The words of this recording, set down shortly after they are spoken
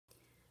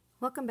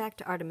Welcome back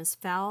to Artemis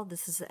Fowl.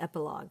 This is the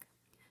epilogue.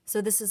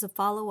 So this is a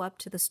follow-up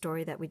to the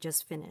story that we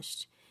just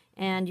finished.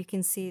 And you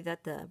can see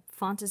that the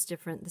font is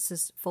different. This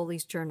is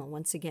Foley's journal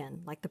once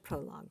again, like the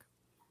prologue.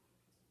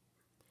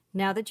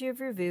 Now that you have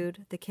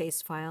reviewed the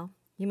case file,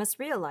 you must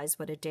realize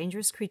what a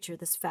dangerous creature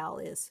this Fowl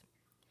is.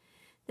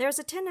 There is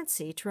a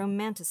tendency to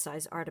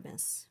romanticize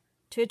Artemis,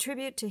 to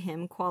attribute to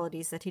him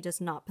qualities that he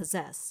does not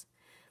possess.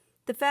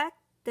 The fact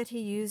that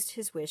he used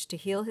his wish to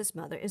heal his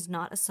mother is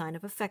not a sign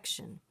of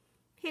affection.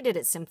 He did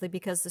it simply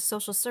because the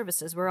social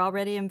services were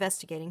already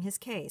investigating his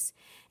case,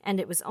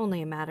 and it was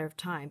only a matter of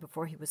time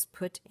before he was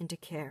put into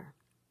care.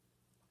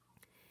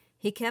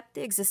 He kept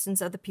the existence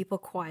of the people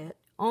quiet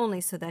only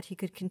so that he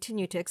could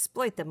continue to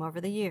exploit them over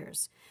the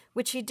years,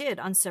 which he did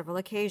on several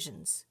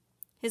occasions.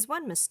 His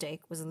one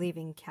mistake was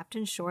leaving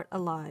Captain Short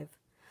alive.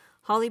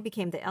 Holly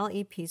became the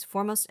LEP's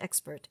foremost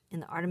expert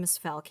in the Artemis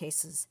Fowl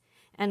cases,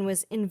 and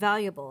was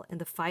invaluable in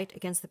the fight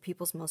against the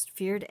people's most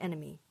feared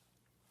enemy.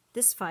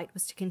 This fight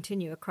was to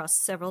continue across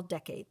several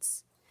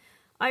decades.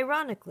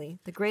 Ironically,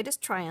 the greatest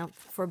triumph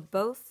for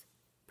both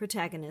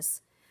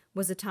protagonists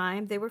was the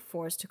time they were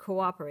forced to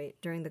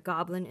cooperate during the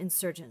Goblin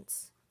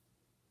insurgents.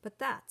 But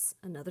that's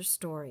another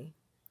story.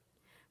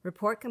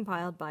 Report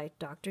compiled by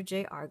Dr.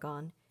 J.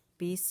 Argonne,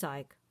 B.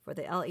 Psych, for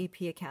the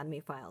LEP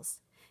Academy files.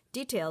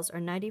 Details are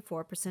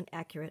 94%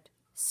 accurate,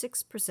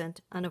 6%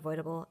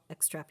 unavoidable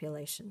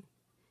extrapolation.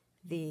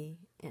 The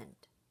end.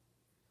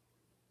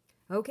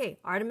 Okay,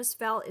 Artemis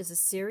Fowl is a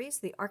series.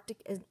 The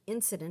Arctic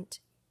Incident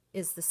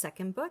is the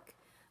second book.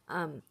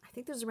 I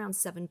think there's around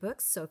 7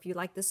 books, so if you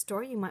like this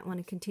story, you might want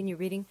to continue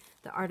reading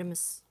the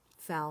Artemis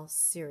Fowl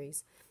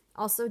series.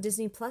 Also,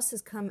 Disney Plus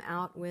has come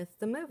out with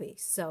the movie,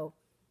 so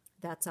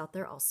that's out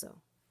there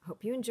also.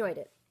 Hope you enjoyed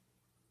it.